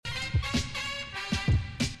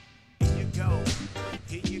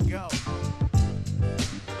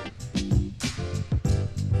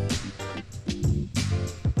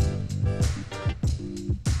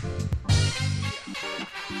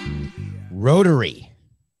Rotary.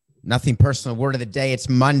 Nothing personal. Word of the day. It's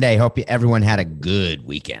Monday. Hope everyone had a good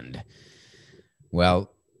weekend.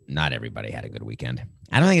 Well, not everybody had a good weekend.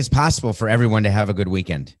 I don't think it's possible for everyone to have a good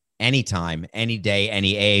weekend anytime, any day,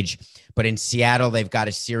 any age. But in Seattle, they've got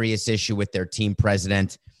a serious issue with their team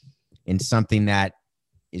president in something that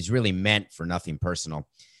is really meant for nothing personal.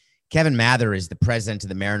 Kevin Mather is the president of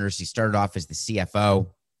the Mariners. He started off as the CFO,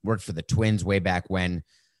 worked for the Twins way back when.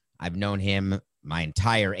 I've known him my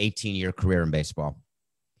entire 18-year career in baseball.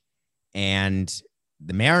 And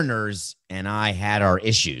the Mariners and I had our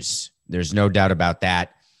issues. There's no doubt about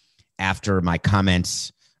that. After my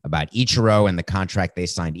comments about Ichiro and the contract they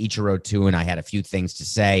signed Ichiro to, and I had a few things to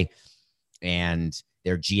say. And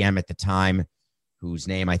their GM at the time, whose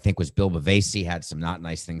name I think was Bill Bavasi, had some not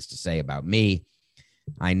nice things to say about me.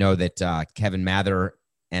 I know that Kevin Mather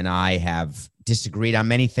and I have disagreed on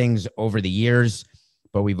many things over the years,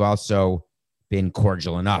 but we've also been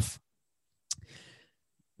cordial enough.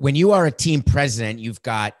 When you are a team president, you've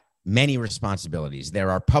got many responsibilities. There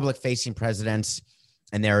are public-facing presidents,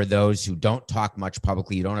 and there are those who don't talk much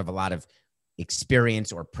publicly. You don't have a lot of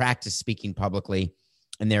experience or practice speaking publicly,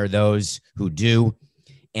 and there are those who do.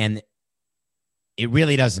 And it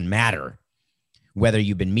really doesn't matter whether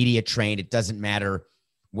you've been media trained. It doesn't matter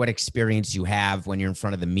what experience you have when you're in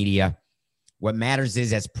front of the media. What matters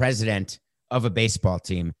is, as president of a baseball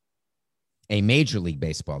team, a Major League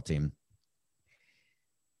Baseball team,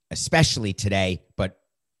 especially today, but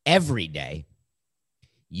every day,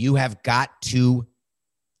 you have got to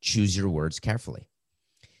choose your words carefully.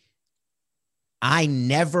 I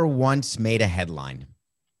never once made a headline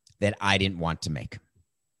that I didn't want to make.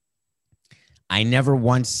 I never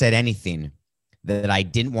once said anything that I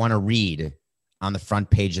didn't want to read on the front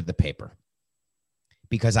page of the paper,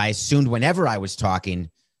 because I assumed whenever I was talking,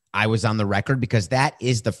 I was on the record, because that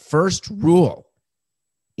is the first rule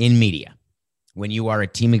in media. When you are a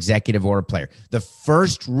team executive or a player, the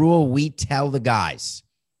first rule we tell the guys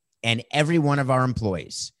and every one of our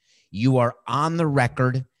employees, you are on the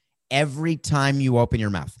record every time you open your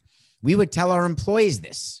mouth. We would tell our employees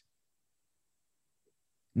this,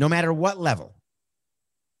 no matter what level.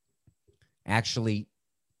 Actually,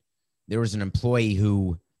 there was an employee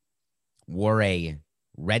who wore a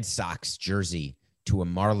Red Sox jersey to a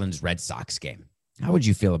Marlins Red Sox game. How would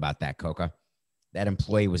you feel about that, Coca? That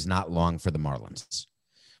employee was not long for the Marlins.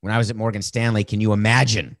 When I was at Morgan Stanley, can you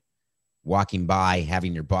imagine walking by,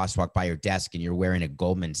 having your boss walk by your desk and you're wearing a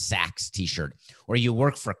Goldman Sachs t-shirt, or you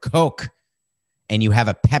work for Coke and you have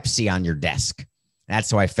a Pepsi on your desk?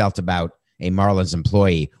 That's how I felt about a Marlins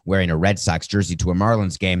employee wearing a Red Sox jersey to a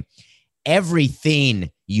Marlins game.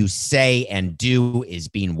 Everything you say and do is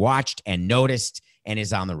being watched and noticed and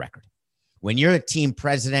is on the record. When you're a team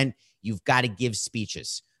president, you've got to give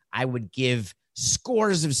speeches. I would give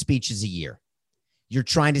scores of speeches a year. You're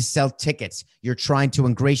trying to sell tickets. You're trying to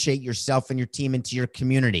ingratiate yourself and your team into your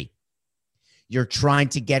community. You're trying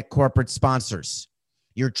to get corporate sponsors.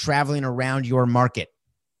 You're traveling around your market,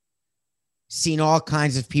 seeing all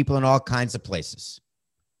kinds of people in all kinds of places.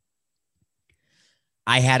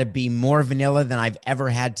 I had to be more vanilla than I've ever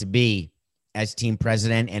had to be as team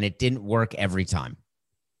president, and it didn't work every time.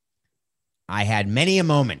 I had many a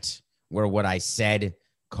moment where what I said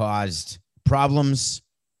caused problems,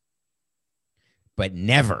 but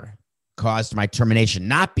never caused my termination.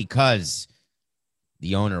 Not because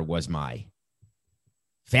the owner was my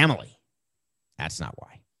family. That's not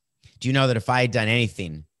why. Do you know that if I had done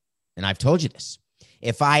anything, and I've told you this,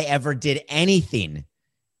 if I ever did anything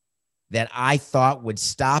that I thought would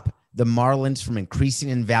stop the Marlins from increasing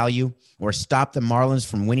in value or stop the Marlins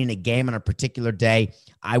from winning a game on a particular day,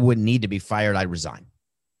 I wouldn't need to be fired. I'd resign.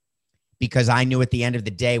 Because I knew at the end of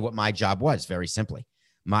the day what my job was, very simply.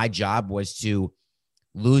 My job was to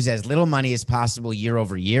lose as little money as possible year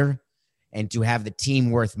over year and to have the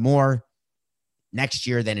team worth more next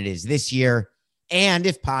year than it is this year. And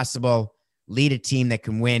if possible, lead a team that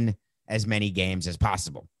can win as many games as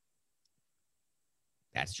possible.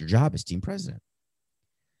 That's your job as team president.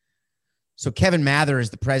 So Kevin Mather is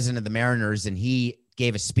the president of the Mariners, and he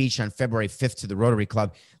gave a speech on February 5th to the Rotary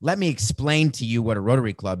Club. Let me explain to you what a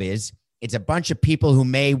Rotary Club is. It's a bunch of people who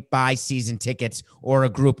may buy season tickets or a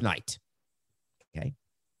group night. Okay,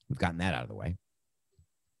 we've gotten that out of the way.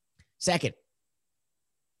 Second,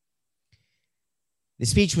 the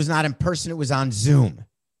speech was not in person. It was on Zoom,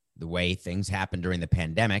 the way things happened during the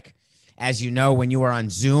pandemic. As you know, when you are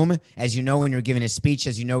on Zoom, as you know, when you're giving a speech,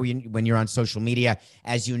 as you know, when you're on social media,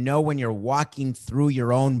 as you know, when you're walking through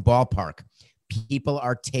your own ballpark, people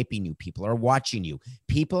are taping you. People are watching you.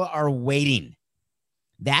 People are waiting.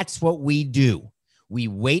 That's what we do. We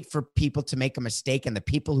wait for people to make a mistake, and the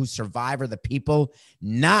people who survive are the people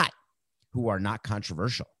who are not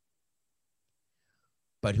controversial,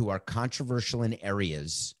 but who are controversial in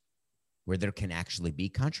areas where there can actually be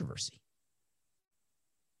controversy.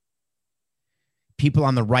 People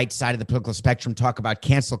on the right side of the political spectrum talk about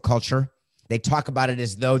cancel culture. They talk about it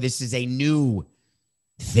as though this is a new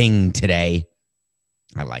thing today.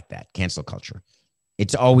 I like that, cancel culture.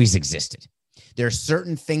 It's always existed. There are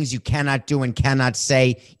certain things you cannot do and cannot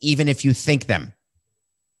say, even if you think them.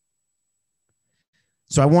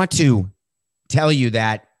 So I want to tell you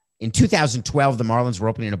that in 2012, the Marlins were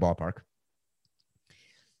opening a ballpark.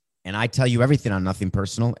 And I tell you everything on Nothing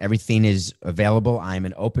Personal. Everything is available. I'm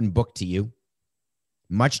an open book to you.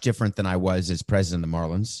 Much different than I was as president of the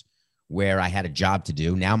Marlins, where I had a job to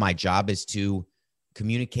do. Now my job is to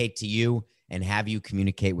communicate to you and have you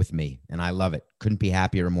communicate with me. And I love it. Couldn't be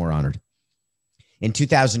happier or more honored. In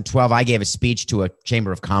 2012, I gave a speech to a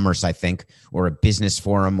Chamber of Commerce, I think, or a business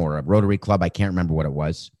forum or a Rotary Club. I can't remember what it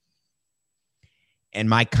was. And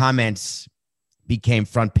my comments became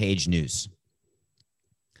front page news.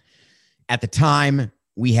 At the time,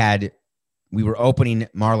 we were opening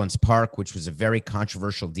Marlins Park, which was a very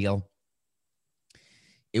controversial deal.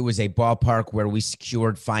 It was a ballpark where we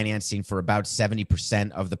secured financing for about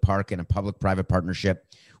 70% of the park in a public-private partnership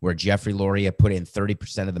where Jeffrey Loria put in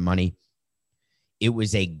 30% of the money. It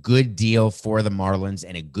was a good deal for the Marlins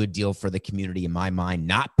and a good deal for the community in my mind,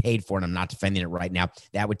 not paid for, and I'm not defending it right now.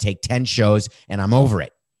 That would take 10 shows, and I'm over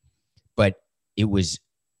it. But it was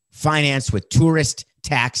financed with tourist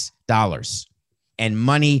tax dollars and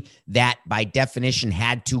money that, by definition,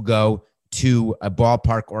 had to go to a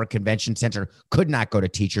ballpark or a convention center, could not go to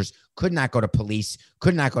teachers, could not go to police,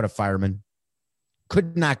 could not go to firemen,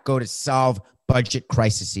 could not go to solve budget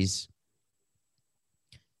crises.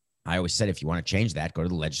 I always said, if you want to change that, go to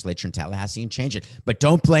the legislature in Tallahassee and change it. But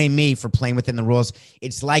don't blame me for playing within the rules.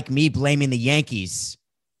 It's like me blaming the Yankees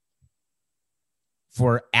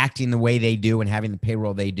for acting the way they do and having the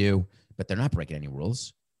payroll they do, but they're not breaking any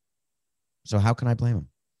rules. So how can I blame them?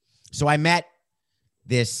 So I met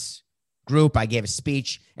this group. I gave a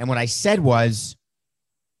speech. And what I said was,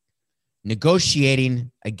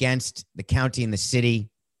 negotiating against the county and the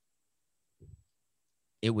city,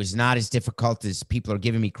 it was not as difficult as people are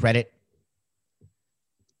giving me credit.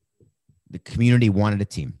 The community wanted a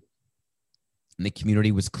team. And the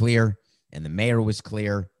community was clear, and the mayor was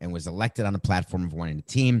clear, and was elected on the platform of wanting a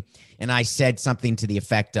team. And I said something to the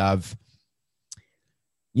effect of,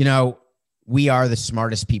 we are the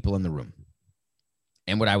smartest people in the room.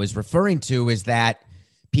 And what I was referring to is that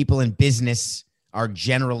people in business are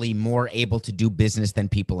generally more able to do business than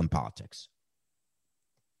people in politics.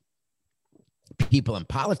 People in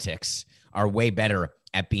politics are way better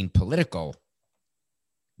at being political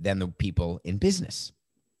than the people in business.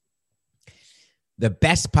 The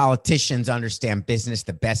best politicians understand business.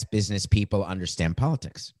 The best business people understand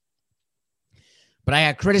politics. But I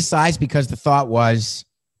got criticized because the thought was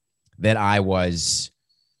that I was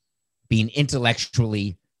being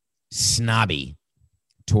intellectually snobby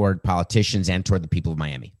toward politicians and toward the people of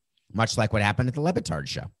Miami, much like what happened at the Le Batard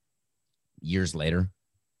show years later.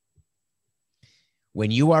 When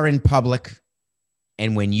you are in public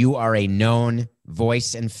and when you are a known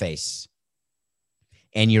voice and face,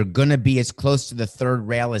 and you're going to be as close to the third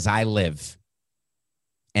rail as I live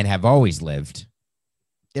and have always lived,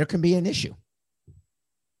 there can be an issue.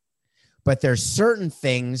 But there's certain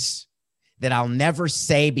things that I'll never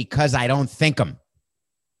say because I don't think them.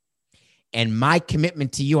 And my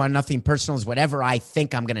commitment to you on Nothing Personal is whatever I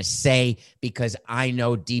think I'm going to say, because I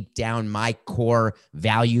know deep down my core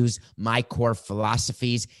values, my core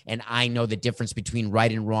philosophies, and I know the difference between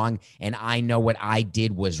right and wrong, and I know what I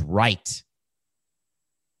did was right.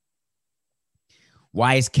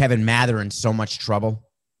 Why is Kevin Mather in so much trouble?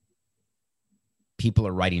 People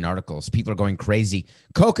are writing articles. People are going crazy.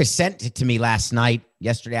 Coca sent it to me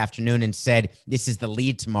yesterday afternoon, and said, this is the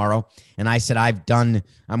lead tomorrow. And I said,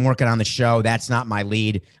 I'm working on the show. That's not my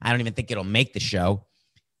lead. I don't even think it'll make the show.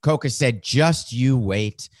 Coca said, just you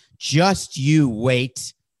wait. Just you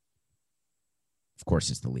wait. Of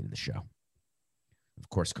course, it's the lead of the show. Of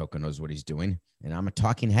course, Coca knows what he's doing. And I'm a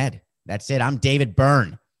talking head. That's it. I'm David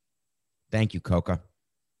Byrne. Thank you, Coca.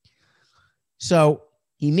 So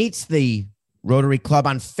he meets the Rotary Club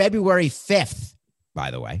on February 5th,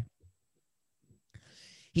 by the way.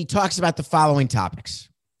 He talks about the following topics.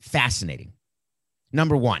 Fascinating.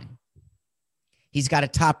 Number one, he's got a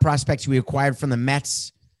top prospect we acquired from the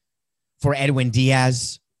Mets for Edwin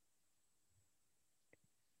Diaz.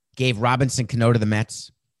 Gave Robinson Cano to the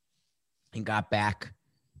Mets and got back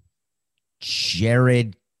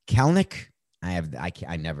Jared Kelenic. I don't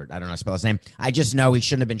know how to spell his name. I just know he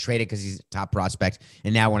shouldn't have been traded because he's a top prospect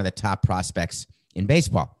and now one of the top prospects in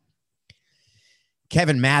baseball.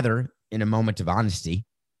 Kevin Mather, in a moment of honesty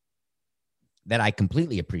that I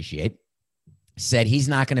completely appreciate, said he's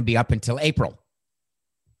not going to be up until April.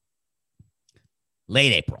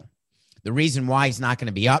 Late April. The reason why he's not going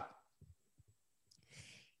to be up,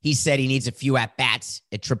 he said he needs a few at-bats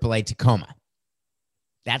at AAA Tacoma.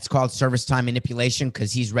 That's called service time manipulation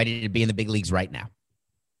because he's ready to be in the big leagues right now.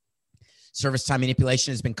 Service time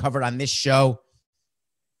manipulation has been covered on this show.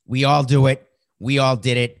 We all do it. We all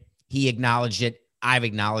did it. He acknowledged it. I've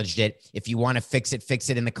acknowledged it. If you want to fix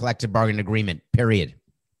it in the collective bargaining agreement, period.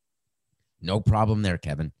 No problem there,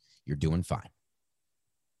 Kevin. You're doing fine.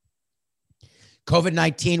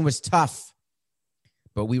 COVID-19 was tough,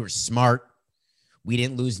 but we were smart. We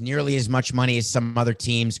didn't lose nearly as much money as some other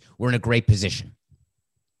teams. We're in a great position.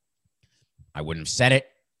 I wouldn't have said it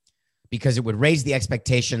because it would raise the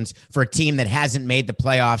expectations for a team that hasn't made the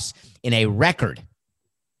playoffs in a record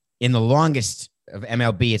in the longest of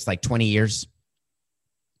MLB. It's like 20 years,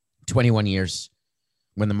 21 years.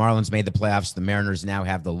 When the Marlins made the playoffs, the Mariners now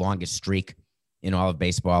have the longest streak in all of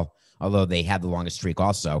baseball, although they had the longest streak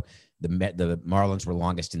also. The Marlins were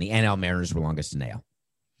longest in the NL, Mariners were longest in AL.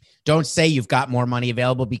 Don't say you've got more money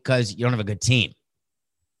available because you don't have a good team.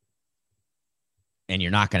 And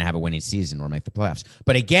you're not going to have a winning season or make the playoffs.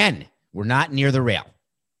 But again, we're not near the rail.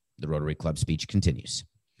 The Rotary Club speech continues.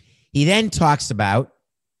 He then talks about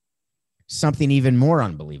something even more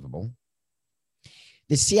unbelievable.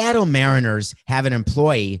 The Seattle Mariners have an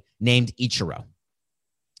employee named Ichiro.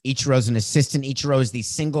 Ichiro's an assistant. Ichiro is the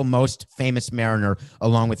single most famous Mariner,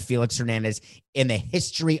 along with Felix Hernandez, in the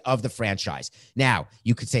history of the franchise. Now,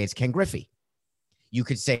 you could say it's Ken Griffey. You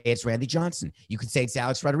could say it's Randy Johnson. You could say it's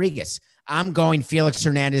Alex Rodriguez. I'm going Felix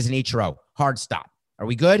Hernandez and Ichiro. Hard stop. Are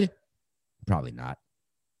we good? Probably not,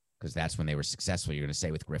 because that's when they were successful. You're going to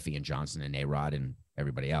say with Griffey and Johnson and A-Rod and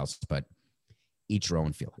everybody else, but Ichiro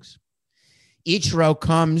and Felix. Ichiro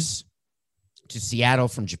comes to Seattle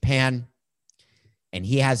from Japan, and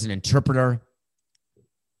he has an interpreter.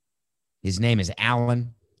 His name is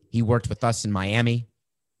Alan. He worked with us in Miami.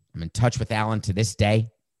 I'm in touch with Alan to this day.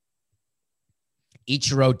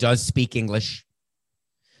 Ichiro does speak English,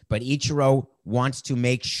 but Ichiro wants to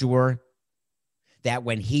make sure that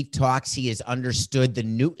when he talks, he is understood. The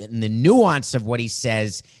nuance of what he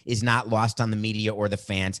says is not lost on the media or the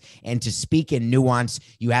fans. And to speak in nuance,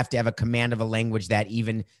 you have to have a command of a language that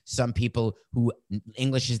even some people who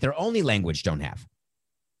English is their only language don't have.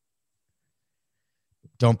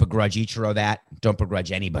 Don't begrudge Ichiro that. Don't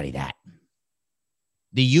begrudge anybody that.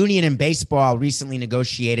 The union in baseball recently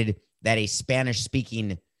negotiated that a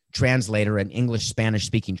Spanish-speaking translator, an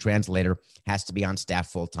English-Spanish-speaking translator, has to be on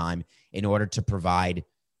staff full-time in order to provide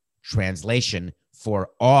translation for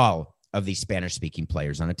all of the Spanish-speaking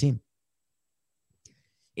players on a team.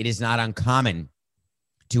 It is not uncommon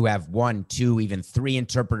to have 1, 2, even 3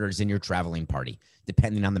 interpreters in your traveling party,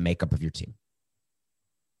 depending on the makeup of your team.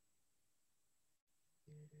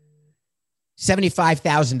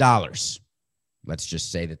 $75,000. Let's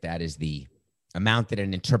just say that is the amount that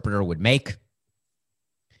an interpreter would make.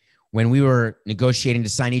 When we were negotiating to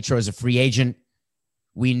sign Ichiro as a free agent,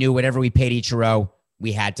 we knew whatever we paid Ichiro,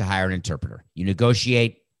 we had to hire an interpreter. You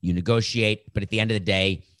negotiate, but at the end of the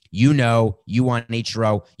day, you know you want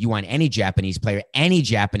Ichiro, you want any Japanese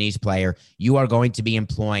player, you are going to be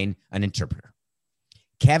employing an interpreter.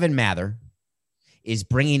 Kevin Mather is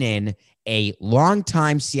bringing in a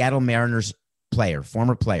longtime Seattle Mariners player,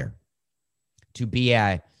 former player, to be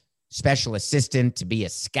a special assistant, to be a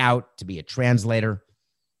scout, to be a translator,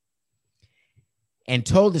 and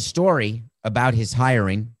told a story about his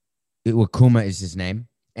hiring. Iwakuma is his name,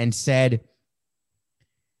 and said,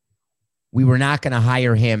 we were not going to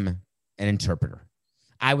hire him an interpreter.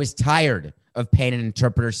 I was tired of paying an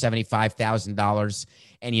interpreter $75,000.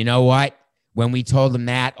 And you know what? When we told him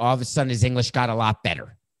that, all of a sudden his English got a lot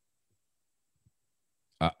better.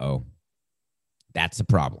 Uh-oh. That's a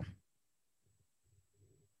problem.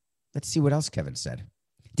 Let's see what else Kevin said.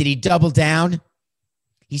 Did he double down?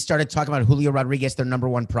 He started talking about Julio Rodriguez, their number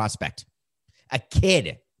 1 prospect, a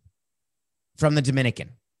kid from the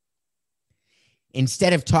Dominican.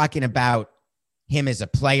 Instead of talking about him as a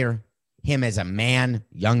player, him as a man,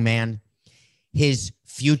 young man, his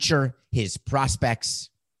future, his prospects,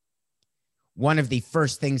 one of the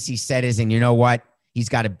first things he said is, and you know what? He's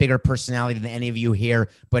got a bigger personality than any of you here,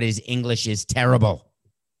 but his English is terrible.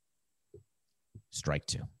 Strike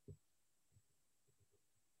 2.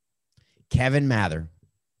 Kevin Mather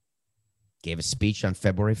gave a speech on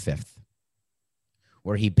February 5th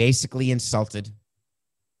where he basically insulted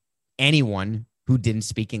anyone who didn't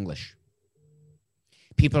speak English.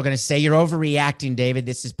 People are going to say, you're overreacting, David.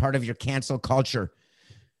 This is part of your cancel culture.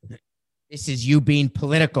 This is you being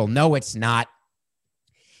political. No, it's not.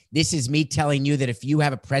 This is me telling you that if you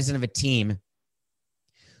have a president of a team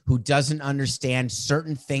who doesn't understand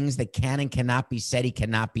certain things that can and cannot be said, he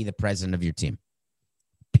cannot be the president of your team.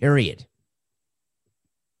 Period.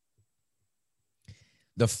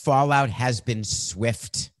 The fallout has been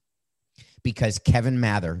swift because Kevin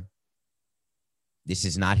Mather, this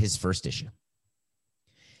is not his first issue.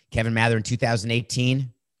 Kevin Mather in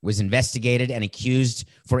 2018 was investigated and accused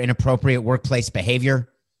for inappropriate workplace behavior,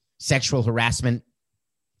 sexual harassment.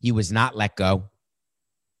 He was not let go.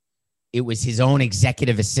 It was his own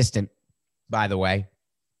executive assistant, by the way,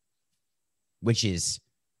 which is,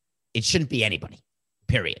 it shouldn't be anybody,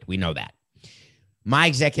 period. We know that. My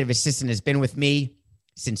executive assistant has been with me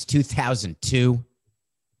since 2002.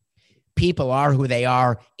 People are who they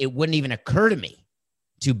are. It wouldn't even occur to me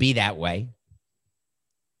to be that way.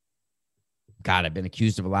 God, I've been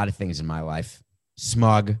accused of a lot of things in my life.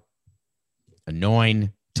 Smug,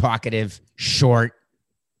 annoying, talkative, short,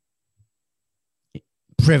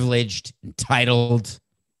 privileged, entitled.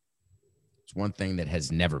 It's one thing that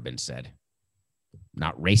has never been said.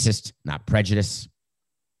 Not racist, not prejudice.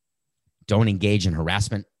 Don't engage in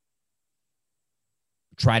harassment.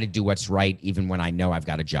 Try to do what's right even when I know I've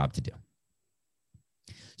got a job to do.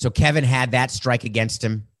 So Kevin had that strike against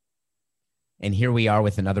him. And here we are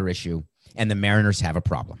with another issue. And the Mariners have a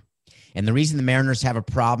problem. And the reason the Mariners have a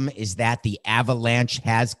problem is that the avalanche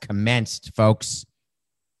has commenced, folks.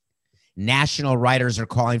 National writers are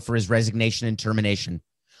calling for his resignation and termination.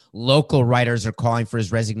 Local writers are calling for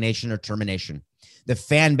his resignation or termination. The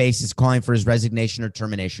fan base is calling for his resignation or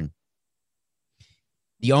termination.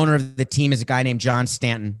 The owner of the team is a guy named John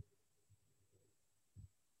Stanton.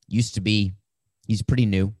 Used to be, he's pretty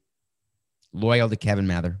new, loyal to Kevin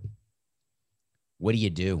Mather. What do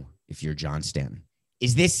you do if you're John Stanton?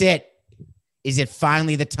 Is this it? Is it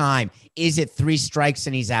finally the time? Is it 3 strikes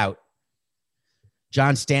and he's out?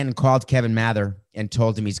 John Stanton called Kevin Mather and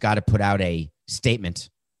told him he's got to put out a statement.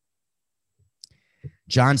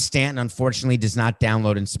 John Stanton, unfortunately, does not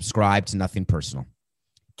download and subscribe to Nothing Personal.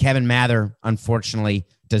 Kevin Mather, unfortunately,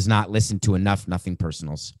 does not listen to enough Nothing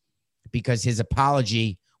Personals because his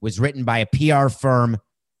apology was written by a PR firm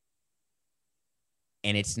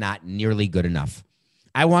and it's not nearly good enough.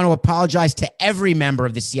 I want to apologize to every member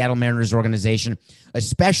of the Seattle Mariners organization,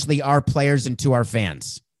 especially our players and to our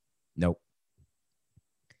fans. Nope.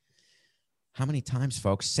 How many times,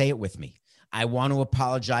 folks? Say it with me. I want to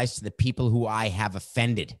apologize to the people who I have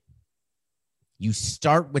offended. You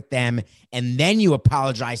start with them, and then you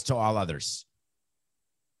apologize to all others.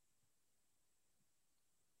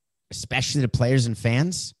 Especially the players and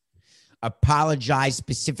fans. Apologize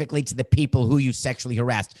specifically to the people who you sexually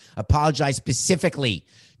harassed. Apologize specifically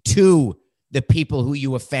to the people who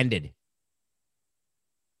you offended.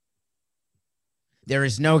 There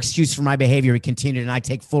is no excuse for my behavior, he continued, and I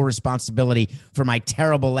take full responsibility for my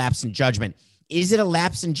terrible lapse in judgment. Is it a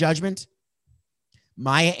lapse in judgment?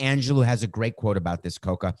 Maya Angelou has a great quote about this,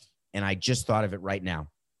 Coca, and I just thought of it right now.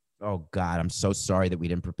 Oh, God, I'm so sorry that we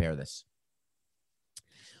didn't prepare this.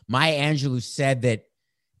 Maya Angelou said that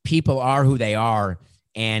people are who they are,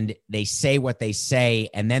 and they say what they say,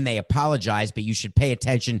 and then they apologize, but you should pay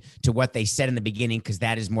attention to what they said in the beginning because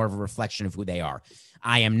that is more of a reflection of who they are.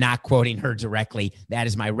 I am not quoting her directly. That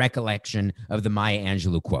is my recollection of the Maya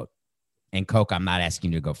Angelou quote. And Coke, I'm not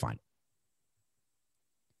asking you to go find it.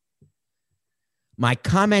 My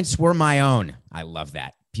comments were my own. I love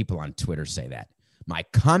that. People on Twitter say that. My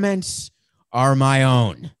comments are my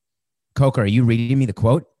own. Coke, are you reading me the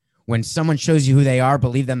quote? When someone shows you who they are,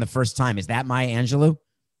 believe them the first time. Is that Maya Angelou?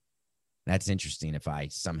 That's interesting if I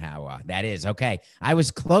somehow, that is. Okay. I was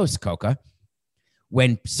close, Coca.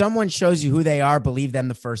 When someone shows you who they are, believe them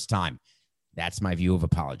the first time. That's my view of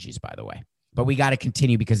apologies, by the way. But we got to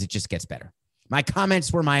continue because it just gets better. My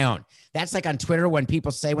comments were my own. That's like on Twitter when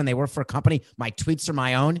people say when they work for a company, my tweets are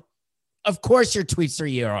my own. Of course your tweets are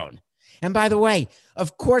your own. And by the way,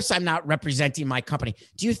 of course I'm not representing my company.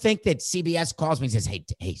 Do you think that CBS calls me and says,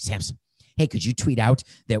 hey, Samson, hey, could you tweet out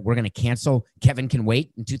that we're going to cancel Kevin Can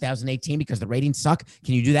Wait in 2018 because the ratings suck?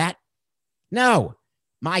 Can you do that? No.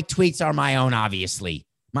 My tweets are my own, obviously.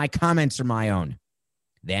 My comments are my own.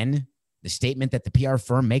 Then the statement that the PR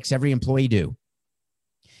firm makes every employee do.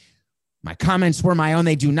 My comments were my own.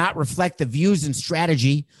 They do not reflect the views and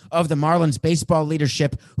strategy of the Marlins baseball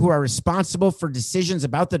leadership who are responsible for decisions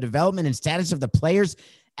about the development and status of the players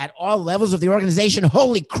at all levels of the organization.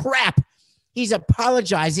 Holy crap. He's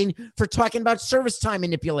apologizing for talking about service time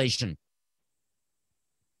manipulation.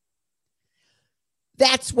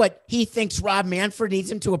 That's what he thinks Rob Manfred needs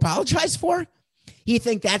him to apologize for? You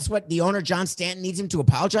think that's what the owner, John Stanton, needs him to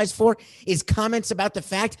apologize for? Is comments about the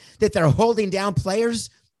fact that they're holding down players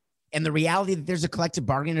and the reality that there's a collective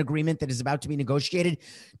bargaining agreement that is about to be negotiated?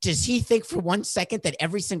 Does he think for 1 second that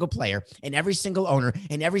every single player and every single owner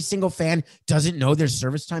and every single fan doesn't know there's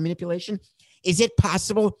service time manipulation? Is it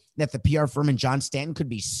possible that the PR firm and John Stanton could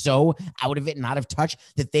be so out of it and out of touch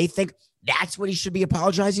that they think that's what he should be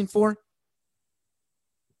apologizing for?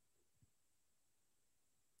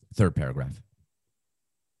 Third paragraph.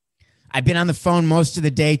 I've been on the phone most of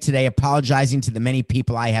the day today apologizing to the many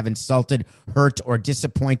people I have insulted, hurt, or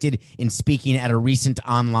disappointed in speaking at a recent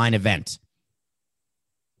online event.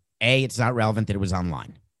 A, it's not relevant that it was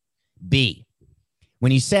online. B,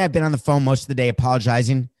 when you say I've been on the phone most of the day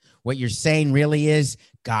apologizing, what you're saying really is,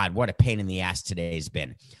 God, what a pain in the ass today has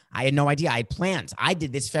been. I had no idea. I had plans. I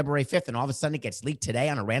did this February 5th, and all of a sudden it gets leaked today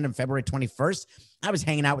on a random February 21st. I was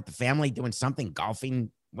hanging out with the family, doing something,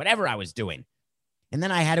 golfing, whatever I was doing. And then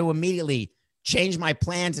I had to immediately change my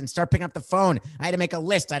plans and start picking up the phone. I had to make a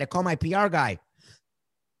list. I had to call my PR guy.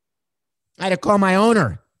 I had to call my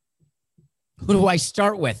owner. Who do I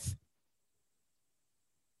start with?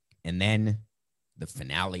 And then the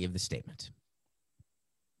finale of the statement.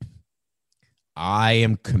 I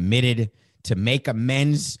am committed to make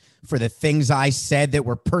amends for the things I said that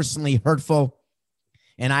were personally hurtful,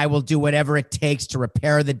 and I will do whatever it takes to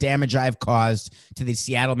repair the damage I have caused to the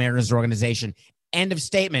Seattle Mariners organization. End of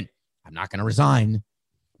statement. I'm not going to resign.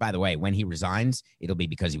 By the way, when he resigns, it'll be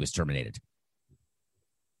because he was terminated.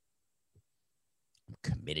 I'm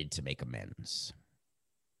committed to make amends.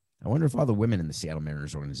 I wonder if all the women in the Seattle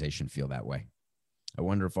Mariners organization feel that way. I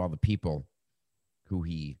wonder if all the people who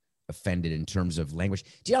he offended in terms of language.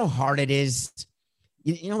 Do you know how hard it is?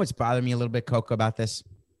 You know what's bothering me a little bit, Coco, about this?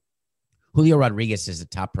 Julio Rodriguez is a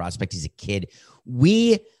top prospect. He's a kid.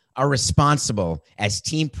 We are responsible as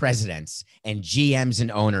team presidents and GMs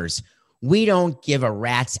and owners. We don't give a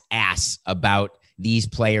rat's ass about these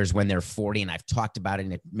players when they're 40, and I've talked about it,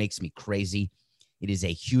 and it makes me crazy. It is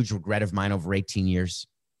a huge regret of mine over 18 years.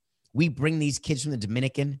 We bring these kids from the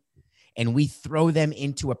Dominican, and we throw them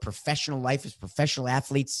into a professional life as professional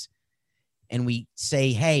athletes, and we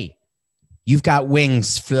say, hey, you've got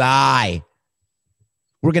wings, fly.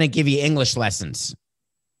 We're going to give you English lessons.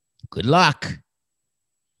 Good luck.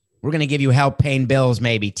 We're going to give you help paying bills,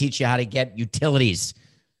 maybe. Teach you how to get utilities.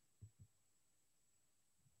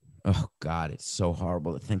 Oh, God, it's so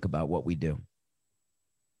horrible to think about what we do.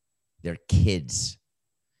 They're kids.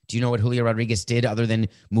 Do you know what Julio Rodriguez did other than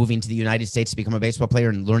moving to the United States to become a baseball player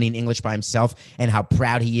and learning English by himself, and how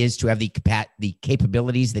proud he is to have the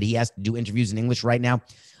capabilities that he has to do interviews in English right now?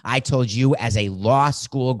 I told you, as a law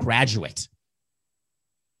school graduate,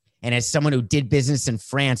 and as someone who did business in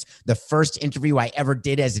France, the first interview I ever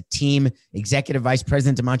did as a team executive vice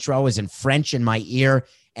president of Montreal was in French in my ear,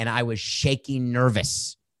 and I was shaking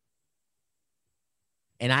nervous.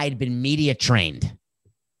 And I had been media trained.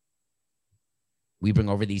 We bring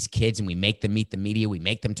over these kids and we make them meet the media. We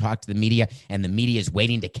make them talk to the media, and the media is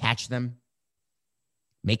waiting to catch them.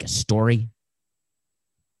 Make a story.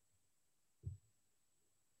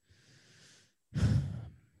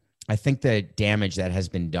 I think the damage that has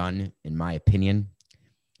been done, in my opinion,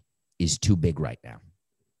 is too big right now.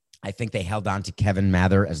 I think they held on to Kevin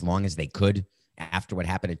Mather as long as they could after what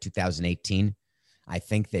happened in 2018. I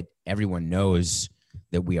think that everyone knows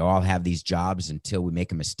that we all have these jobs until we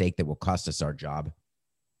make a mistake that will cost us our job.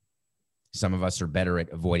 Some of us are better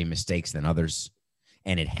at avoiding mistakes than others.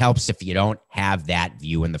 And it helps if you don't have that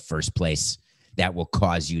view in the first place that will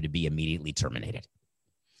cause you to be immediately terminated.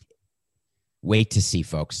 Wait to see,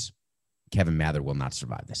 folks. Kevin Mather will not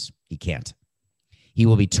survive this. He can't. He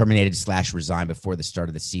will be terminated / resign before the start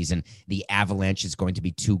of the season. The avalanche is going to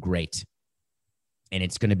be too great. And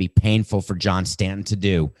it's going to be painful for John Stanton to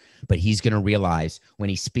do. But he's going to realize when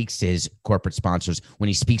he speaks to his corporate sponsors, when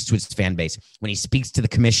he speaks to his fan base, when he speaks to the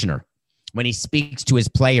commissioner, when he speaks to his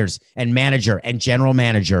players and manager and general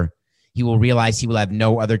manager, he will realize he will have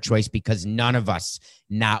no other choice, because none of us,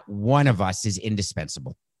 not one of us, is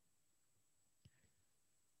indispensable.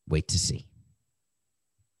 Wait to see.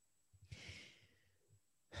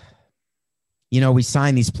 You know, we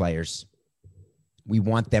sign these players. We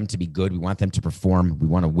want them to be good. We want them to perform. We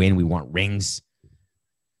want to win. We want rings.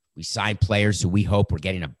 We sign players who we hope we're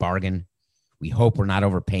getting a bargain. We hope we're not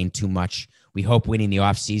overpaying too much. We hope winning the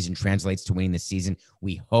offseason translates to winning the season.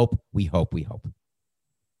 We hope.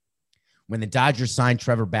 When the Dodgers signed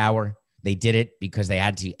Trevor Bauer, they did it because they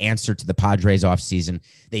had to answer to the Padres offseason.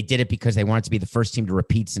 They did it because they wanted to be the first team to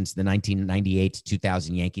repeat since the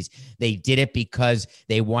 1998-2000 Yankees. They did it because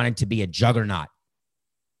they wanted to be a juggernaut.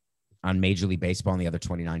 on Major League Baseball and the other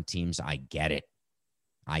 29 teams. I get it.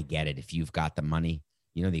 I get it. If you've got the money,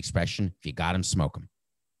 you know the expression, if you got them, smoke them.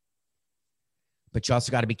 But you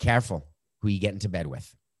also got to be careful who you get into bed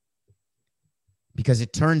with. Because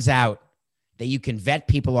it turns out that you can vet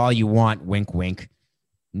people all you want, wink, wink.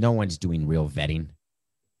 No one's doing real vetting.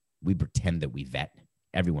 We pretend that we vet.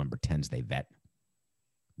 Everyone pretends they vet.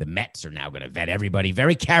 The Mets are now going to vet everybody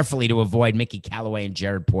very carefully to avoid Mickey Callaway and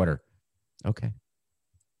Jared Porter. Okay.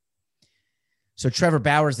 So Trevor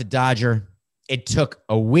Bauer's the Dodger. It took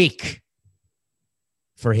a week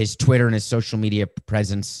for his Twitter and his social media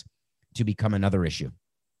presence to become another issue.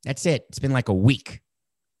 That's it. It's been like a week.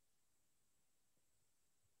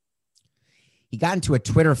 He got into a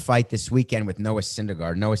Twitter fight this weekend with Noah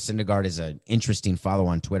Syndergaard. Noah Syndergaard is an interesting follow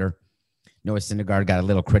on Twitter. Noah Syndergaard got a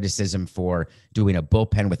little criticism for doing a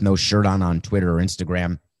bullpen with no shirt on Twitter or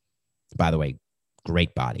Instagram. By the way,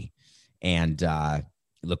 great body. And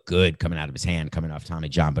looked good coming out of his hand, coming off Tommy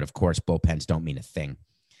John. But, of course, bullpens don't mean a thing.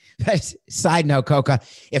 Side note, Coca,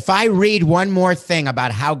 if I read one more thing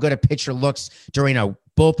about how good a pitcher looks during a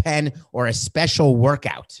bullpen or a special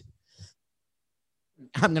workout,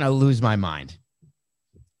 I'm going to lose my mind.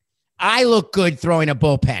 I look good throwing a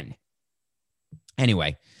bullpen.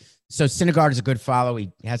 Anyway, so Syndergaard is a good follow.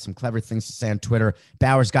 He has some clever things to say on Twitter.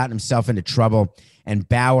 Bauer's gotten himself into trouble, and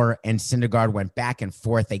Bauer and Syndergaard went back and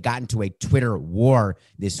forth. They got into a Twitter war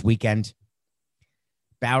this weekend.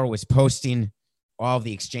 Bauer was posting all of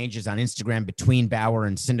the exchanges on Instagram between Bauer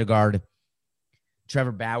and Syndergaard.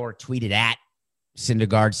 Trevor Bauer tweeted at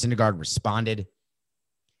Syndergaard. Syndergaard responded.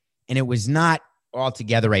 And it was not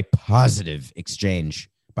altogether a positive exchange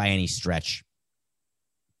by any stretch.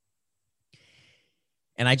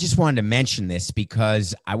 And I just wanted to mention this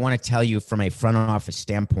because I want to tell you from a front office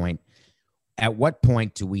standpoint, at what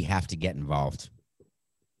point do we have to get involved?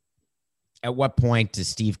 At what point does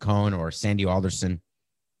Steve Cohen or Sandy Alderson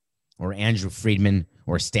or Andrew Friedman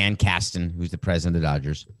or Stan Kasten, who's the president of the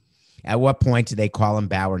Dodgers, at what point do they call him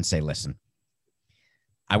Bauer and say, listen,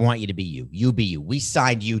 I want you to be you. You be you. We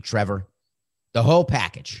signed you, Trevor, the whole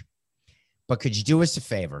package. But could you do us a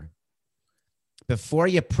favor? Before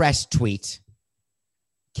you press tweet,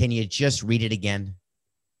 can you just read it again?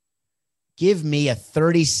 Give me a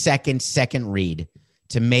 30-second read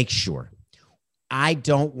to make sure. I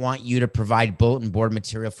don't want you to provide bulletin board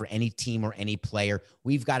material for any team or any player.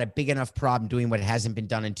 We've got a big enough problem doing what hasn't been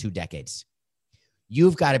done in 2 decades.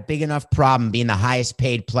 You've got a big enough problem being the highest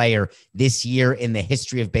paid player this year in the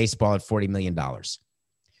history of baseball at $40 million.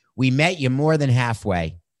 We met you more than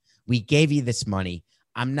halfway. We gave you this money.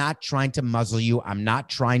 I'm not trying to muzzle you. I'm not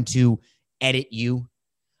trying to edit you.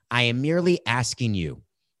 I am merely asking you,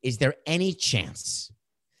 is there any chance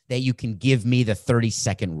that you can give me the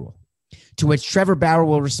 30-second rule? To which Trevor Bauer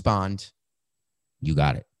will respond, you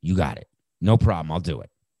got it. You got it. No problem. I'll do it.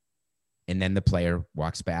 And then the player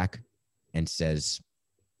walks back and says,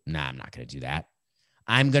 nah, I'm not going to do that.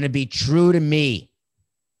 I'm going to be true to me.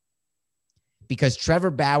 Because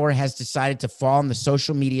Trevor Bauer has decided to fall on the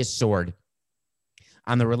social media sword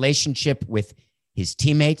on the relationship with his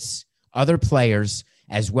teammates, other players,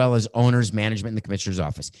 as well as owners, management, and the commissioner's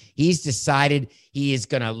office. He's decided he is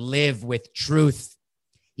going to live with truth.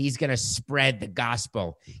 He's going to spread the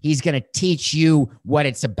gospel. He's going to teach you what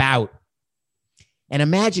it's about. And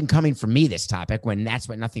imagine coming from me this topic when that's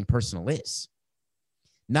what Nothing Personal is.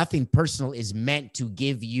 Nothing Personal is meant to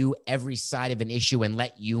give you every side of an issue and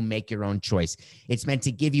let you make your own choice. It's meant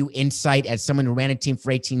to give you insight as someone who ran a team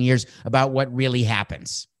for 18 years about what really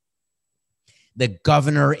happens. The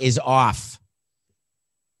governor is off.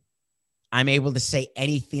 I'm able to say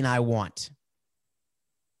anything I want.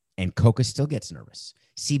 And Coca still gets nervous.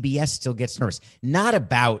 CBS still gets nervous. Not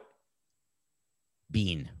about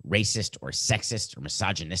being racist or sexist or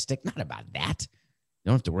misogynistic. Not about that. You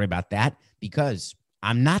don't have to worry about that because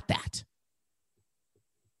I'm not that.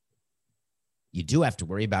 You do have to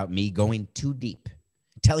worry about me going too deep,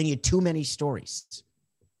 telling you too many stories.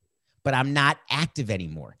 But I'm not active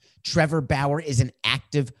anymore. Trevor Bauer is an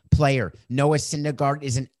active player. Noah Syndergaard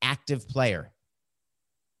is an active player.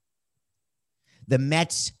 The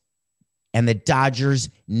Mets and the Dodgers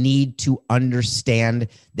need to understand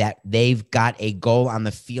that they've got a goal on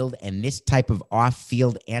the field, and this type of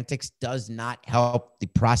off-field antics does not help the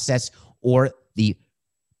process or the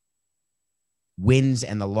wins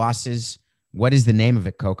and the losses. What is the name of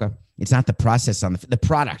it, Coca? It's not the process on the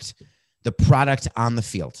product on the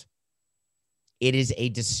field. It is a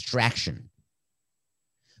distraction.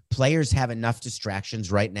 Players have enough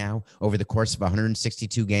distractions right now over the course of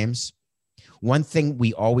 162 games. One thing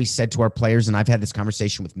we always said to our players, and I've had this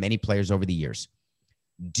conversation with many players over the years,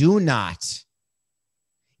 do not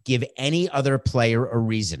give any other player a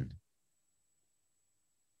reason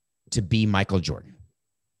to be Michael Jordan.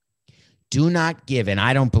 Do not give, and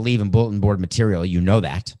I don't believe in bulletin board material. You know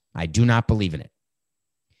that. I do not believe in it.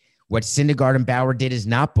 What Syndergaard and Bauer did is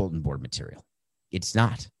not bulletin board material. It's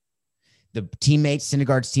not. The teammates,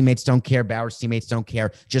 Syndergaard's teammates don't care. Bauer's teammates don't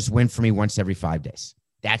care. Just win for me once every 5 days.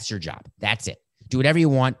 That's your job. That's it. Do whatever you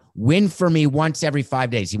want. Win for me once every 5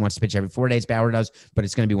 days. He wants to pitch every 4 days. Bauer does, but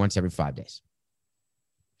it's going to be once every 5 days.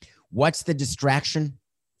 What's the distraction?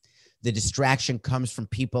 The distraction comes from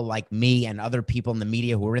people like me and other people in the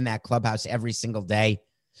media who are in that clubhouse every single day,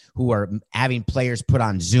 who are having players put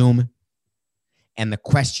on Zoom, and the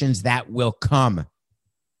questions that will come.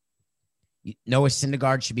 Noah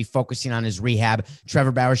Syndergaard should be focusing on his rehab.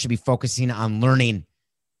 Trevor Bauer should be focusing on learning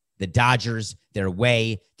the Dodgers, their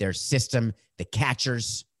way, their system, the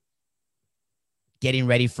catchers, getting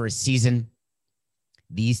ready for a season.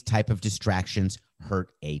 These type of distractions hurt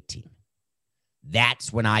a team.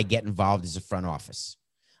 That's when I get involved as a front office.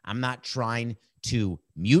 I'm not trying to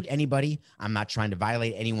mute anybody. I'm not trying to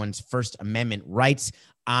violate anyone's First Amendment rights.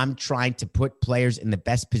 I'm trying to put players in the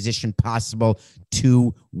best position possible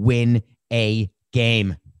to win a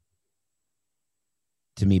game.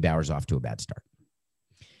 To me, Bauer's off to a bad start.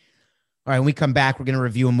 All right, when we come back, we're going to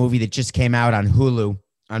review a movie that just came out on Hulu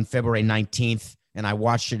on February 19th, and I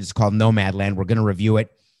watched it. It's called Nomadland. We're going to review it,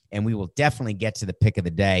 and we will definitely get to the pick of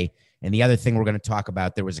the day. And the other thing we're going to talk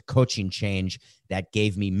about, there was a coaching change that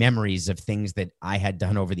gave me memories of things that I had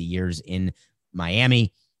done over the years in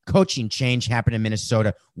Miami. Coaching change happened in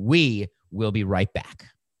Minnesota. We will be right back.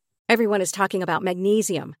 Everyone is talking about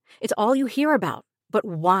magnesium. It's all you hear about. But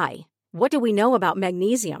why? What do we know about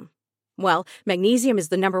magnesium? Well, magnesium is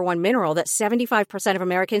the number one mineral that 75% of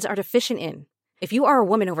Americans are deficient in. If you are a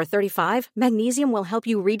woman over 35, magnesium will help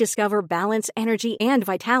you rediscover balance, energy, and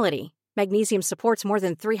vitality. Magnesium supports more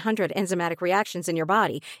than 300 enzymatic reactions in your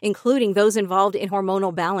body, including those involved in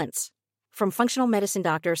hormonal balance. From functional medicine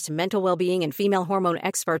doctors to mental well-being and female hormone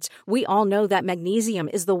experts, we all know that magnesium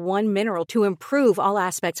is the one mineral to improve all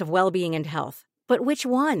aspects of well-being and health. But which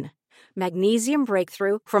one? Magnesium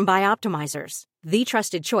Breakthrough from Bioptimizers, the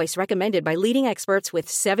trusted choice recommended by leading experts with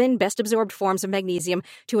 7 best-absorbed forms of magnesium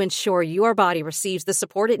to ensure your body receives the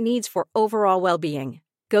support it needs for overall well-being.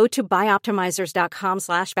 Go to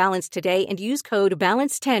bioptimizers.com/balance today and use code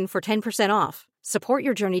BALANCE10 for 10% off. Support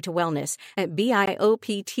your journey to wellness at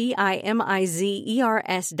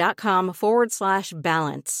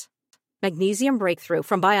bioptimizers.com/balance. Magnesium Breakthrough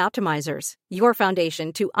from Bioptimizers, your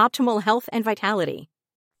foundation to optimal health and vitality.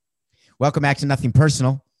 Welcome back to Nothing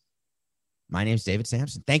Personal. My name is David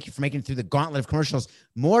Sampson. Thank you for making it through the gauntlet of commercials.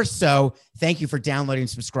 More so, thank you for downloading,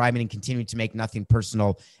 subscribing, and continuing to make Nothing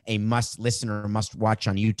Personal a must listen or must watch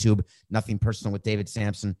on YouTube. Nothing Personal with David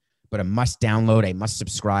Sampson, but a must download, a must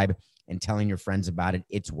subscribe, and telling your friends about it.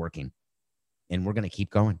 It's working. And we're going to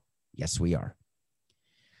keep going. Yes, we are.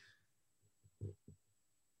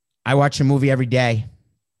 I watch a movie every day,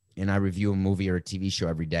 and I review a movie or a TV show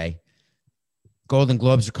every day. Golden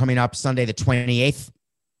Globes are coming up Sunday the 28th.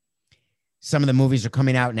 Some of the movies are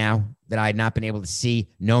coming out now that I had not been able to see.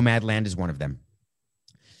 Nomadland is one of them.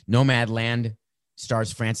 Nomadland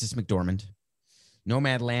stars Frances McDormand.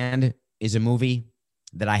 Nomadland is a movie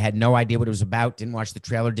that I had no idea what it was about, didn't watch the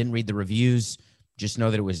trailer, didn't read the reviews, just know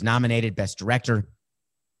that it was nominated Best Director,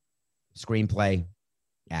 Screenplay,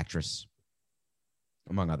 Actress,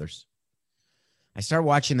 among others. I started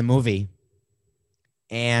watching the movie,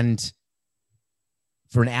 and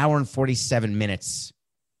for an hour and 47 minutes,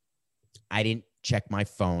 I didn't check my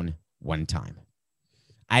phone one time.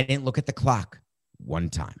 I didn't look at the clock one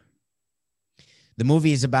time. The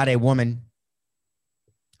movie is about a woman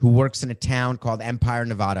who works in a town called Empire,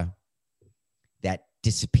 Nevada, that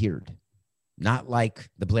disappeared. Not like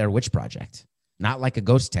the Blair Witch Project, not like a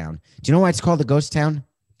ghost town. Do you know why it's called a ghost town?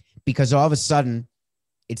 Because all of a sudden,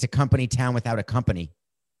 it's a company town without a company,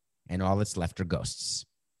 and all that's left are ghosts.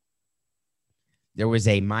 There was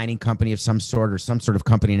a mining company of some sort or some sort of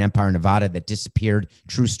company in Empire, Nevada that disappeared.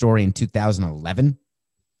 True story, in 2011.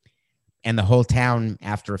 And the whole town,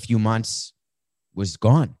 after a few months, was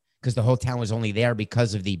gone because the whole town was only there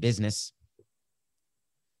because of the business.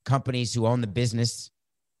 Companies who own the business,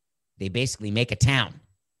 they basically make a town.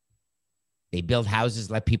 They build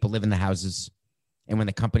houses, let people live in the houses. And when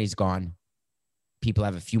the company's gone, people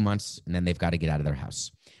have a few months and then they've got to get out of their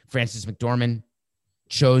house. Frances McDormand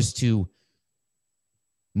chose to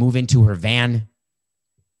move into her van,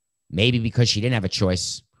 maybe because she didn't have a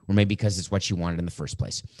choice, or maybe because it's what she wanted in the first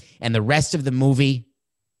place. And the rest of the movie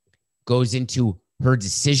goes into her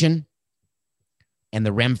decision and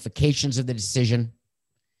the ramifications of the decision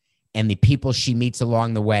and the people she meets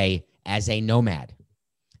along the way as a nomad.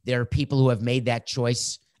 There are people who have made that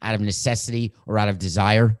choice out of necessity or out of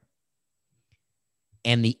desire.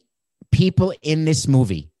 And the people in this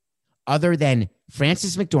movie, other than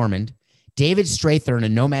Frances McDormand, David Strathairn, and a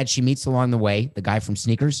nomad she meets along the way, the guy from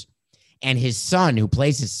Sneakers, and his son, who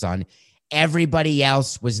plays his son, everybody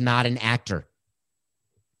else was not an actor.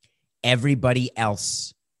 Everybody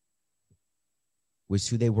else was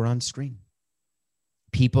who they were on screen.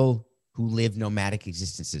 People who live nomadic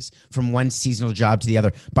existences from one seasonal job to the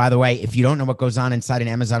other. By the way, if you don't know what goes on inside an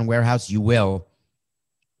Amazon warehouse, you will.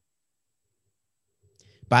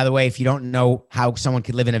 By the way, if you don't know how someone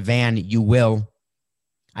could live in a van, you will.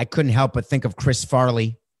 I couldn't help but think of Chris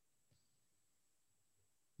Farley.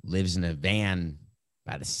 Lives in a van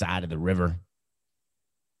by the side of the river.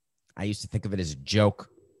 I used to think of it as a joke,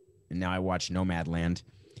 and now I watch Nomadland.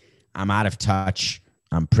 I'm out of touch.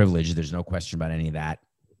 I'm privileged. There's no question about any of that.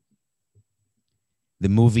 The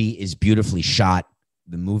movie is beautifully shot.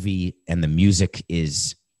 The movie and the music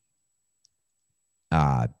is,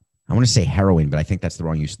 I want to say heroin, but I think that's the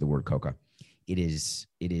wrong use of the word, Coca.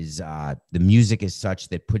 The music is such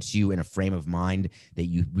that puts you in a frame of mind that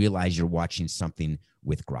you realize you're watching something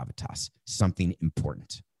with gravitas, something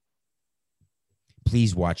important.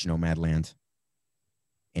 Please watch Nomadland.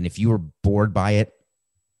 And if you were bored by it,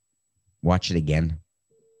 watch it again.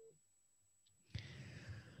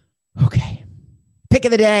 Okay. Pick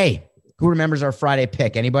of the day. Who remembers our Friday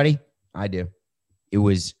pick? Anybody? I do. I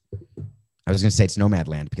was going to say it's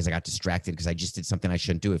Nomadland because I got distracted because I just did something I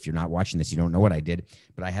shouldn't do. If you're not watching this, you don't know what I did.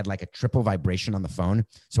 But I had like a triple vibration on the phone.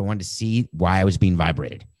 So I wanted to see why I was being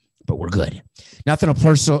vibrated. But we're good. Nothing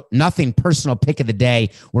personal pick of the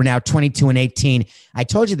day. We're now 22-18. I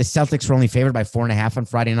told you the Celtics were only favored by 4.5 on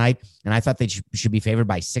Friday night, and I thought they should be favored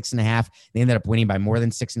by 6.5. They ended up winning by more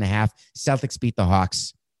than 6.5. Celtics beat the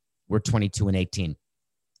Hawks. We're 22-18.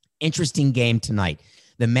 Interesting game tonight.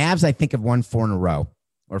 The Mavs, I think, have won 4 in a row,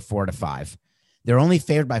 or 4 to 5. They're only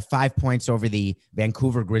favored by 5 points over the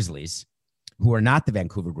Vancouver Grizzlies, who are not the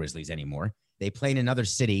Vancouver Grizzlies anymore. They play in another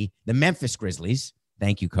city, the Memphis Grizzlies.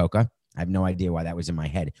 Thank you, Coca. I have no idea why that was in my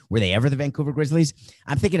head. Were they ever the Vancouver Grizzlies?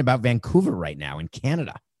 I'm thinking about Vancouver right now in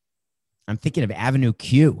Canada. I'm thinking of Avenue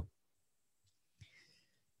Q.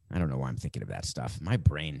 I don't know why I'm thinking of that stuff. My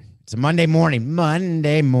brain. It's a Monday morning.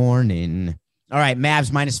 All right, Mavs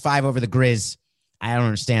 -5 over the Grizz. I don't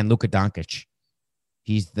understand Luka Doncic.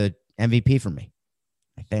 He's the MVP for me,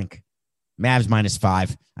 I think. Mavs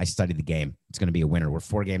 -5. I studied the game. It's going to be a winner. We're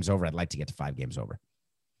 4 games over. I'd like to get to 5 games over.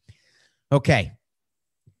 Okay.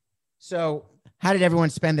 So how did everyone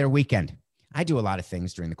spend their weekend? I do a lot of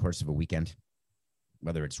things during the course of a weekend,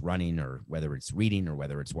 whether it's running or whether it's reading or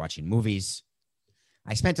whether it's watching movies.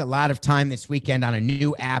 I spent a lot of time this weekend on a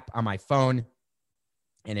new app on my phone,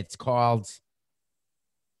 and it's called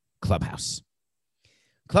Clubhouse.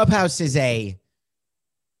 Clubhouse is a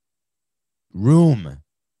room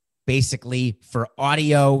basically for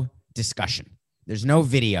audio discussion. There's no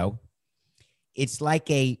video. It's like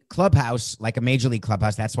a clubhouse, like a Major League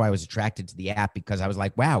Clubhouse. That's why I was attracted to the app, because I was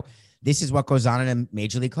like, wow, this is what goes on in a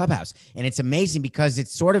Major League Clubhouse. And it's amazing because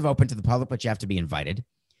it's sort of open to the public, but you have to be invited.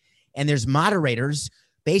 And there's moderators.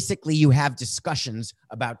 Basically, you have discussions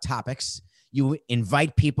about topics. You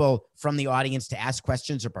invite people from the audience to ask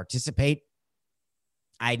questions or participate.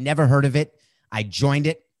 I'd never heard of it. I joined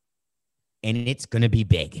it, and it's going to be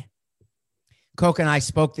big. Coke and I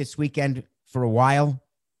spoke this weekend for a while,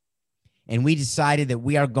 and we decided that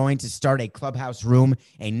we are going to start a clubhouse room,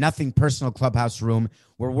 a nothing personal clubhouse room,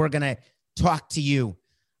 where we're going to talk to you.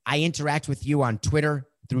 I interact with you on Twitter,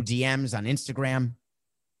 through DMs, on Instagram.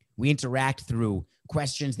 We interact through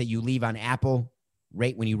questions that you leave on Apple,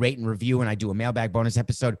 when you rate and review, and I do a mailbag bonus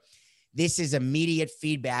episode. This is immediate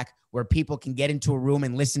feedback where people can get into a room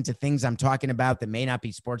and listen to things I'm talking about that may not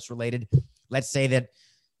be sports related. Let's say that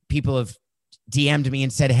people have DM'd me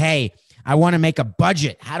and said, hey, I want to make a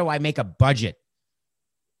budget. How do I make a budget?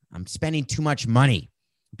 I'm spending too much money.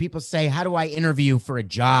 People say, how do I interview for a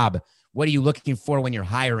job? What are you looking for when you're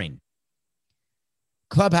hiring?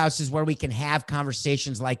 Clubhouse is where we can have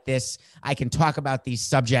conversations like this. I can talk about these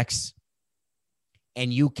subjects,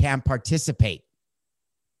 and you can participate.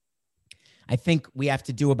 I think we have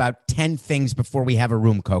to do about 10 things before we have a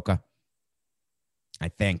room, Coca. I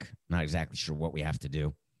think. Not exactly sure what we have to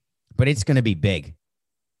do, but it's going to be big.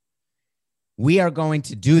 We are going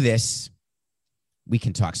to do this. We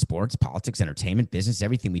can talk sports, politics, entertainment, business,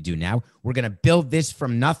 everything we do now. We're going to build this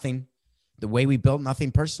from nothing, the way we built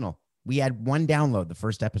Nothing Personal. We had 1 download the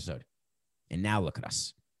first episode, and now look at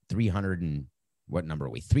us. 300 and what number are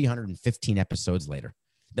we? 315 episodes later.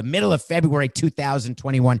 the middle of February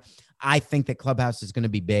 2021. I think that Clubhouse is going to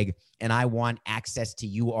be big, and I want access to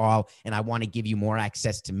you all, and I want to give you more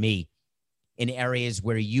access to me in areas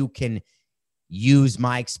where you can use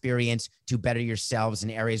my experience to better yourselves, in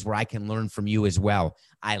areas where I can learn from you as well.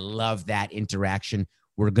 I love that interaction.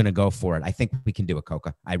 We're going to go for it. I think we can do it,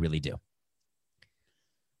 Coca. I really do.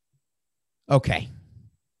 Okay.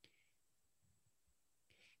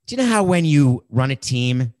 Do you know how when you run a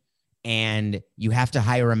team and you have to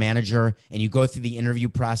hire a manager and you go through the interview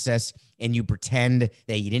process and you pretend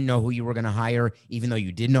that you didn't know who you were going to hire, even though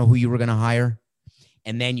you did know who you were going to hire?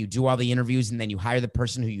 And then you do all the interviews, and then you hire the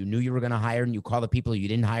person who you knew you were going to hire, and you call the people you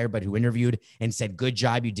didn't hire but who interviewed and said, good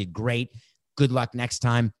job, you did great, good luck next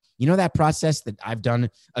time. You know that process that I've done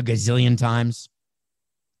a gazillion times?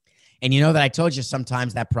 And you know that I told you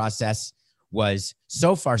sometimes that process was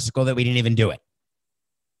so farcical that we didn't even do it.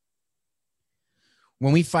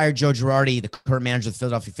 When we fired Joe Girardi, the current manager of the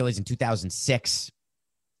Philadelphia Phillies, in 2006,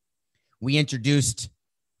 we introduced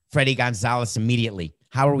Fredi Gonzalez immediately.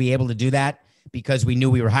 How were we able to do that? Because we knew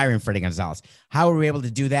we were hiring Fredi Gonzalez. How were we able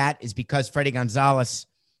to do that? Is because Fredi Gonzalez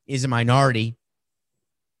is a minority.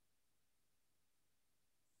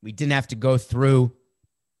 We didn't have to go through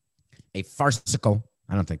a farcical,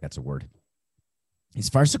 I don't think that's a word. Is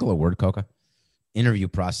farcical a word, Coca? Interview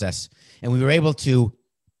process. And we were able to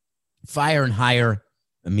fire and hire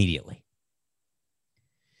immediately.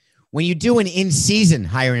 When you do an in-season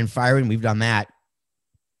hiring and firing, we've done that.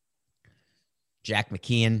 Jack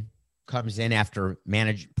McKeon comes in after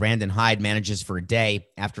Brandon Hyde manages for a day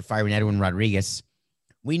after firing Edwin Rodriguez.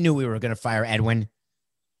 We knew we were going to fire Edwin,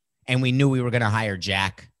 and we knew we were going to hire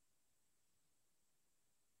Jack.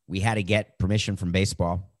 We had to get permission from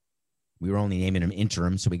baseball. We were only naming him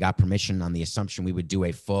interim, so we got permission on the assumption we would do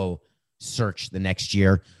a full search the next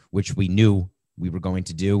year, which we knew we were going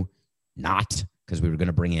to do. Not, because we were going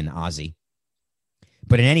to bring in Ozzie.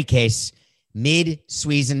 But in any case,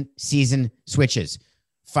 mid-season switches,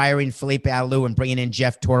 firing Felipe Alou and bringing in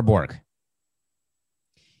Jeff Torborg.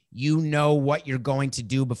 You know what you're going to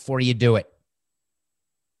do before you do it.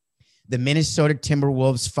 The Minnesota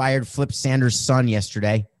Timberwolves fired Flip Sanders' son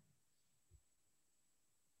yesterday.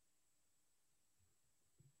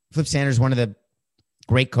 Flip Sanders, one of the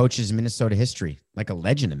great coaches in Minnesota history, like a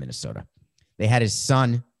legend in Minnesota. They had his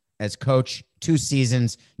son as coach, 2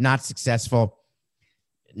 seasons, not successful.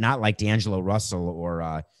 Not like D'Angelo Russell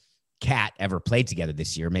or Cat ever played together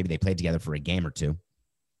this year. Maybe they played together for a game or two.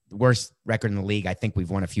 The worst record in the league. I think we've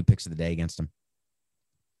won a few picks of the day against them.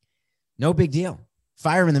 No big deal.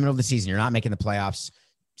 Fire him in the middle of the season. You're not making the playoffs.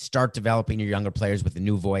 Start developing your younger players with a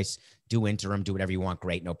new voice. Do interim. Do whatever you want.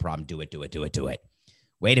 Great. No problem. Do it.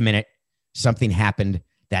 Wait a minute. Something happened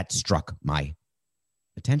that struck my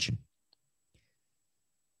attention.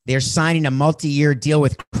 They're signing a multi-year deal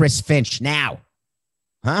with Chris Finch now.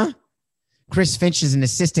 Huh? Chris Finch is an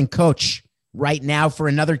assistant coach right now for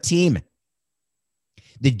another team.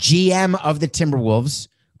 The GM of the Timberwolves,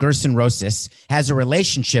 Gerson Rosas, has a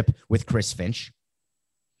relationship with Chris Finch,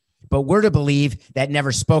 but we're to believe that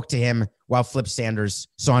never spoke to him while Flip Saunders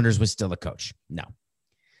was still a coach. No.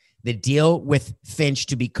 The deal with Finch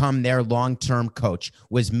to become their long-term coach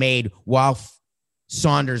was made while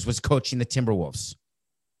Saunders was coaching the Timberwolves.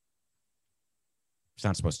 It's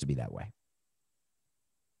not supposed to be that way.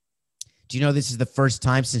 Do you know this is the first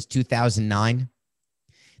time since 2009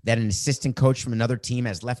 that an assistant coach from another team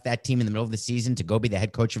has left that team in the middle of the season to go be the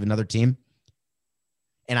head coach of another team?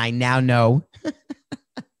 And I now know,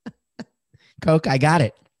 Coke, I got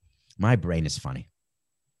it. My brain is funny.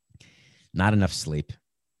 Not enough sleep.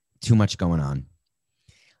 Too much going on.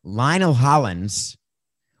 Lionel Hollins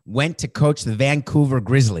went to coach the Vancouver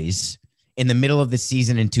Grizzlies in the middle of the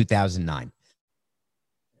season in 2009.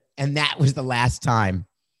 And that was the last time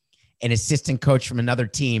an assistant coach from another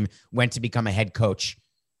team went to become a head coach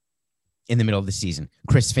in the middle of the season.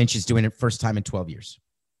 Chris Finch is doing it first time in 12 years.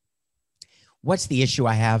 What's the issue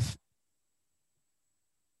I have?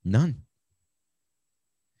 None.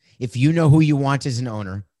 If you know who you want as an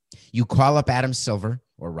owner, you call up Adam Silver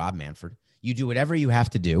or Rob Manfred. You do whatever you have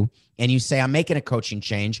to do, and you say, I'm making a coaching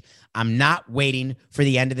change. I'm not waiting for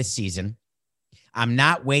the end of the season. I'm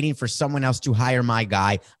not waiting for someone else to hire my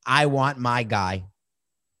guy. I want my guy.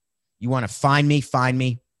 You want to find me, find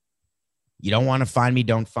me. You don't want to find me,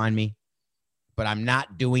 don't find me. But I'm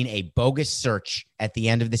not doing a bogus search at the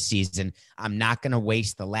end of the season. I'm not going to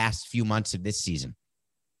waste the last few months of this season.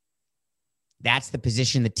 That's the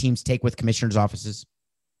position that teams take with commissioners' offices.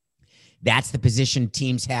 That's the position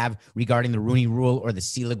teams have regarding the Rooney Rule or the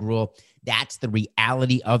Selig Rule. That's the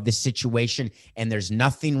reality of the situation, and there's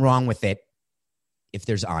nothing wrong with it if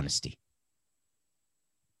there's honesty.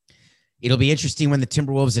 It'll be interesting when the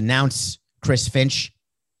Timberwolves announce Chris Finch.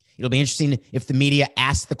 It'll be interesting if the media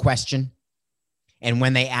asks the question. And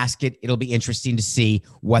when they ask it, it'll be interesting to see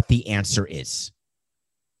what the answer is.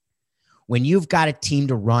 When you've got a team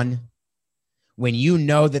to run, when you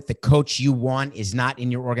know that the coach you want is not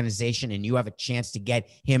in your organization and you have a chance to get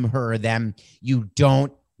him, her, or them, you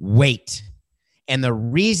don't wait. And the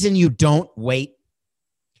reason you don't wait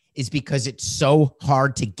is because it's so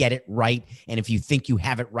hard to get it right. And if you think you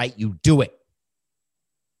have it right, you do it.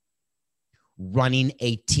 Running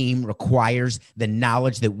a team requires the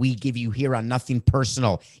knowledge that we give you here on Nothing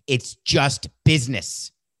Personal. It's just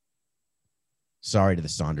business. Sorry to the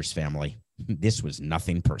Saunders family. This was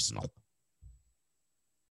nothing personal.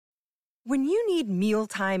 When you need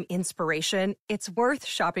mealtime inspiration, it's worth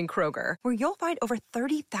shopping Kroger, where you'll find over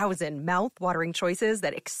 30,000 mouth-watering choices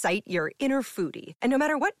that excite your inner foodie. And no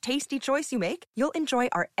matter what tasty choice you make, you'll enjoy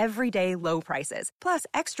our everyday low prices, plus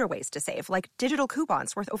extra ways to save, like digital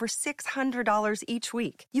coupons worth over $600 each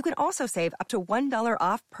week. You can also save up to $1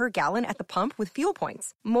 off per gallon at the pump with fuel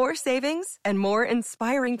points. More savings and more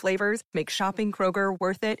inspiring flavors make shopping Kroger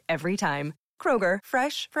worth it every time. Kroger,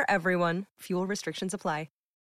 fresh for everyone. Fuel restrictions apply.